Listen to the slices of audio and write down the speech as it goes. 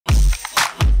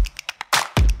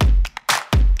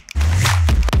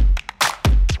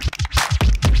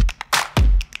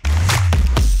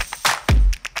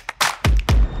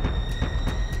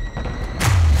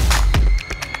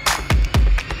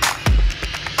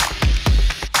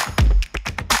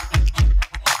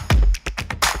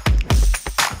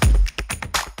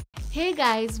Hey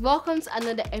guys, welcome to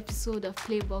another episode of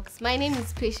Playbox. My name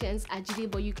is Patience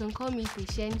Ajide, but you can call me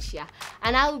Patientia,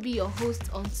 and I will be your host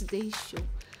on today's show.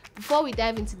 Before we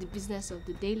dive into the business of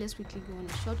the day, let's quickly go on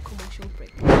a short commercial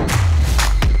break.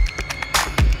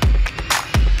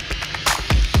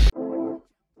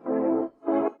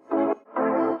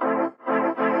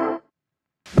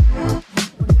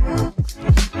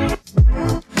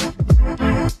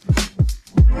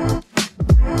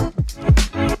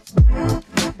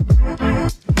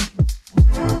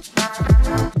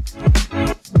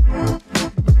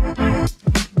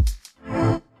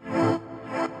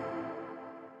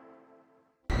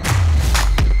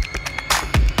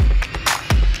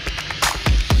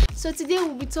 So today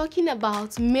we'll be talking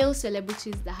about male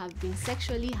celebrities that have been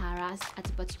sexually harassed at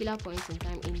a particular point in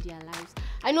time in their lives.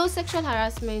 I know sexual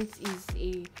harassment is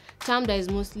a term that is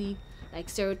mostly like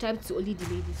stereotyped to only the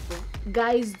ladies, but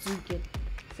guys do get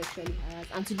sexually harassed.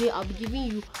 And today I'll be giving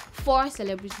you 4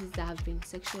 celebrities that have been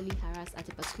sexually harassed at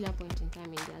a particular point in time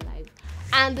in their life.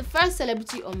 And the first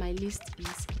celebrity on my list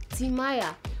is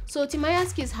Timaya. So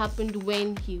Timaya's case happened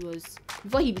when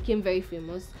before he became very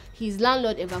famous. His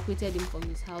landlord evacuated him from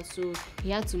his house, so he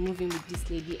had to move in with this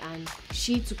lady, and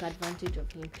she took advantage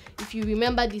of him. If you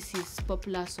remember, this is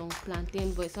popular song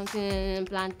Plantain Boy, something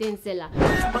plantain seller.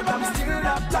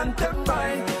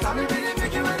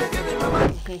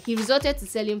 Okay, he resorted to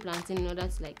selling plantain in order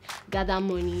to gather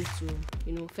money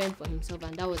to fend for himself,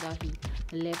 and that was how he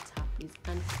left her place.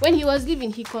 And when he was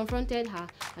leaving, he confronted her,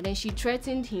 and then she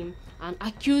threatened him and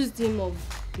accused him of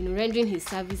rendering his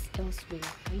service elsewhere.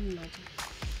 Can you imagine?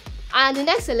 And the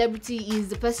next celebrity is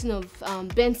the person of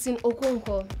Benson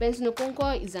Okonkwo. Benson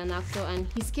Okonkwo is an actor, and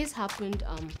his case happened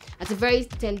at a very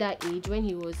tender age when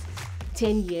he was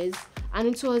 10 years, and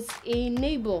it was a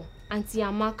neighbor, Auntie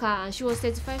Amaka, and she was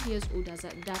 35 years old at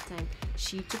that time.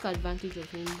 She took advantage of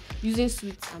him using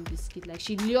sweets and biscuits.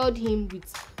 She lured him with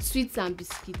sweets and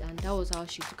biscuits, and that was how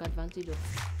she took advantage of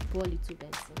poor little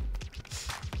Benson.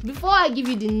 Before I give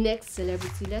you the next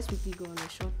celebrity, let's quickly go on a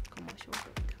short commercial break.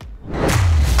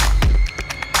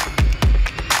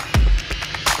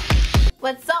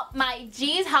 What's up, my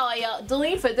G's? How are y'all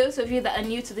doing? For those of you that are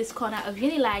new to this corner of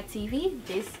Unilive TV,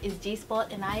 this is G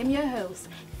Spot and I am your host,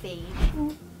 Faye.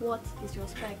 What is your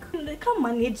spec? They can't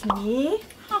manage me.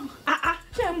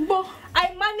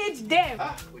 I manage them.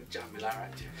 With Jamila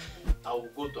right here. I will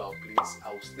go to our place.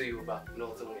 I will stay over.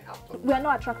 Nothing will happen. We are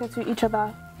not attracted to each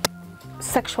other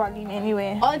sexually in any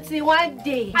way. Until one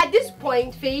day. At this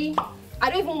point, Faye,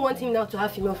 I don't even want him now to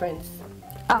have female friends.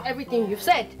 Everything you've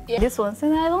said. Yeah. This one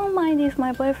says, I don't mind if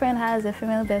my boyfriend has a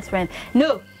female best friend.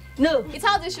 No. It's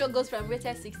how this show goes from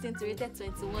rated 16 to rated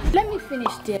 21. Let me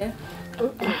finish there.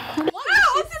 What did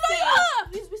she say?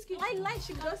 This whiskey. I like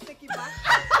she just take it back.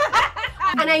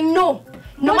 And I know,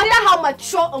 no matter how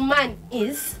mature a man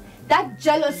is, that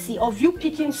jealousy of you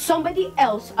picking somebody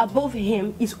else above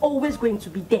him is always going to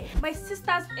be there. My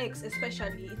sister's ex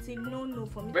especially, it's a no-no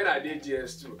for me. When I did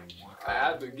GS2, I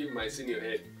had to give my senior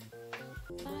head.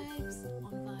 Vibes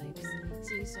on vibes.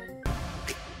 See you soon.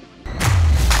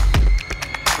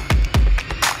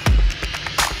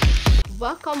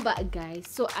 Welcome back, guys.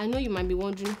 So I know you might be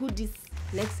wondering who this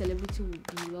next celebrity will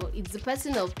be. Well, it's the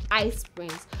person of Ice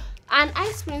Prince. And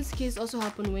Ice Prince's case also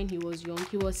happened when he was young.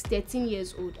 He was 13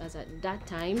 years old as at that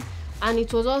time, and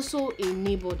it was also a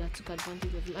neighbor that took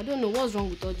advantage of him. I don't know what's wrong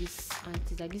with all these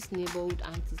aunties, these neighborhood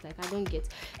aunties, I don't get.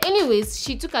 Anyways,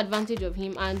 she took advantage of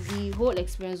him, and the whole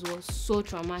experience was so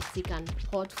traumatic and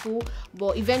hurtful.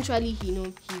 But eventually, he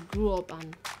grew up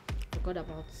and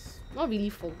not really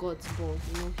forgot,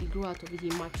 but he grew out of it. He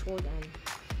matured and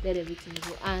let everything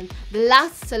go. And the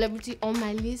last celebrity on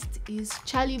my list is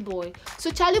Charlie Boy.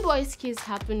 So Charlie Boy's case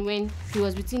happened when he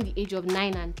was between the age of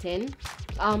 9 and 10.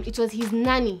 It was his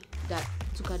nanny that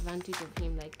took advantage of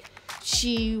him.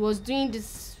 She was doing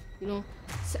this,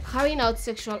 carrying out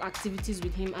sexual activities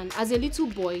with him, and as a little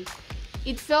boy,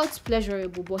 it felt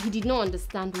pleasurable, but he did not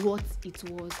understand what it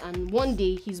was. And one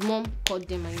day, his mom caught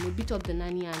them and beat up the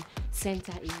nanny and sent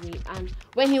her away. And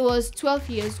when he was 12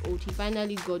 years old, he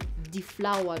finally got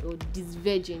deflowered or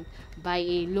disvirgined by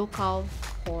a local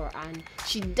whore, and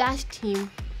she dashed him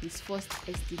his first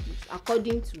STDs,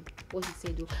 according to what he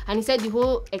said. And he said the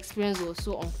whole experience was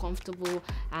so uncomfortable,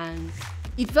 and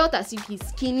it felt as if his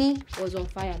skinny was on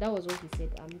fire. That was what he said.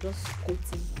 I'm just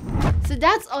quoting. So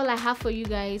that's all I have for you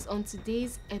guys on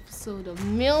today's episode of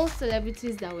male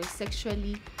celebrities that were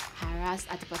sexually harassed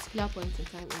at a particular point in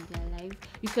time in their life.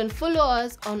 You can follow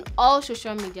us on all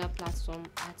social media platforms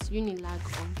at Unilag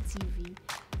on TV.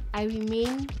 I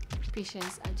remain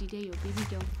Patience Ajide, your baby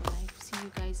girl for life. See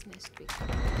you guys next week.